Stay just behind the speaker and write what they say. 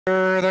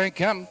Here they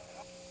come.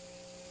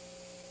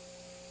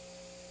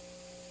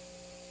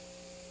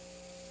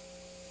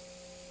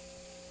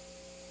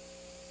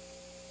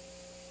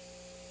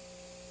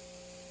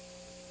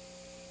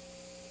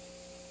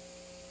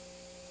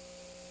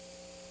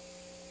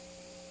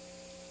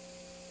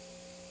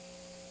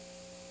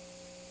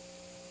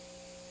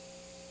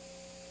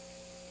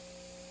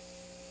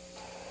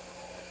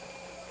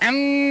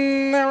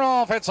 And they're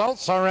off. It's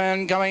also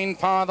ran going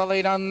for the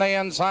lead on the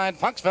inside.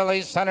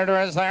 Foxville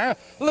Senator is there.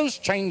 Loose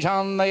change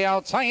on the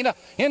outside.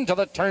 Into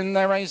the turn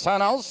the race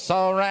on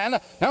also ran.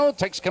 Now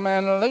takes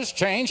command. Loose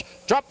change.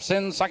 Drops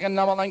in second,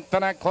 double length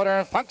and a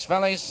quarter.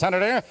 Foxville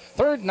Senator.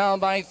 Third now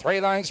by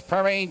 3 lengths.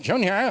 Prairie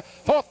Junior.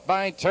 Fourth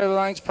by 2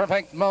 lengths.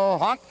 Perfect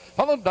Mohawk.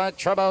 Followed by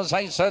Troubles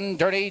Ice and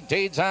Dirty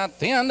Deeds at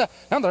the end.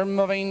 Now they're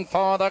moving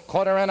for the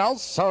quarter and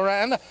also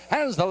ran.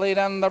 Has the lead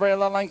and the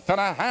real length and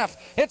a half.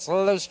 It's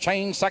Loose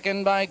Change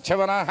second by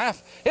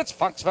 2.5. It's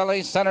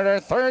Foxville Senator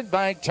third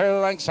by 2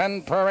 lengths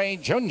and Prairie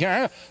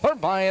Junior. They're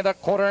by the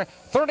quarter.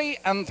 30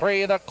 and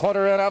 3 the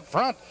quarter and up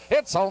front.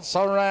 It's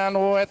also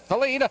ran with the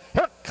lead.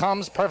 Here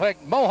comes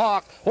Perfect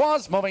Mohawk.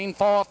 Was moving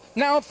fourth.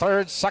 Now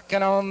third,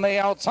 second on the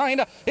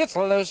outside. It's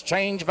Loose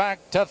Change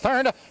back to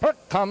third. Here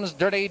comes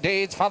Dirty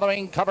Deeds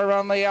following cover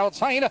on the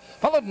outside.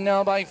 Followed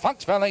now by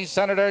Foxville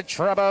Senator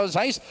Troubles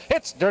Ice.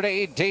 It's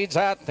Dirty Deeds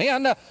at the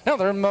end. Now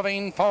they're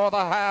moving for the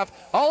half.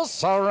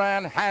 Also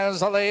ran has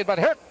the lead, but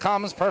here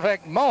comes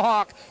Perfect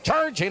Mohawk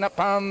charging up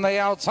on the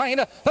outside.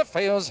 The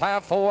field's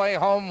halfway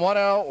home.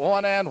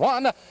 101 and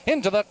 1.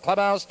 Into the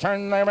clubhouse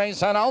turn the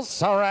race and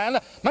also ran.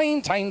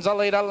 Maintains a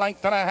lead a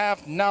length and a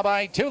half now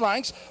by 2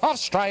 lengths. Off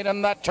stride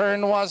and that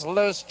turn was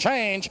Loose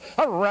Change.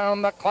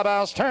 Around the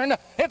clubhouse turn.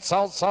 It's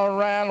also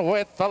ran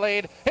with the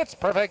lead. It's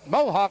Perfect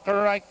Mohawk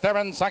right there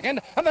in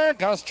second. And there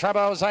goes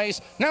Troubles Ice.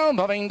 Now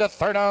moving to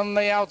third on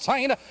the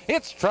outside.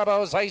 It's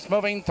Troubles Ice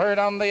moving third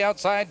on the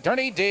outside.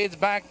 Dirty Deeds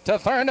back to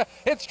third.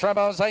 It's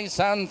Troubles Ice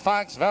and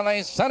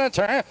Foxville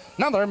Senator.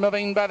 Now they're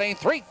moving by the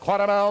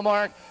 3/4 mile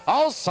mark.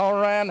 Also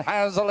ran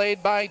has the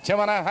lead by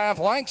 2.5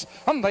 lengths.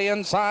 On the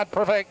inside,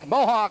 Perfect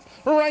Mohawk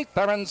right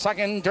there in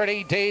second.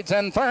 Dirty Deeds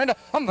in third.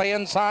 On the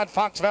inside,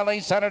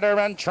 Foxville Senator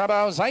and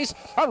Troubles Ice.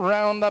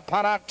 Around the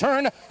paddock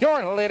turn,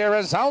 your leader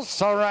is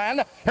also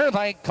ran. Here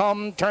they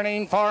come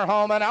turning for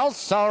home and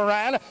also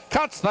ran.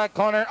 Cuts the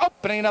corner,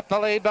 opening up the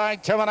lead by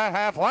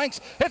 2.5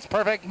 lengths. It's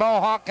Perfect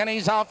Mohawk and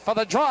he's out for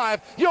the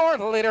drive. Your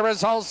leader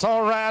is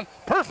also ran.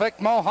 Perfect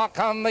Mohawk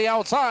on the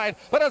outside,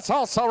 but it's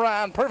also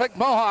ran Perfect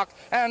Mohawk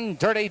and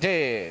Dirty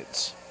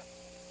Deeds.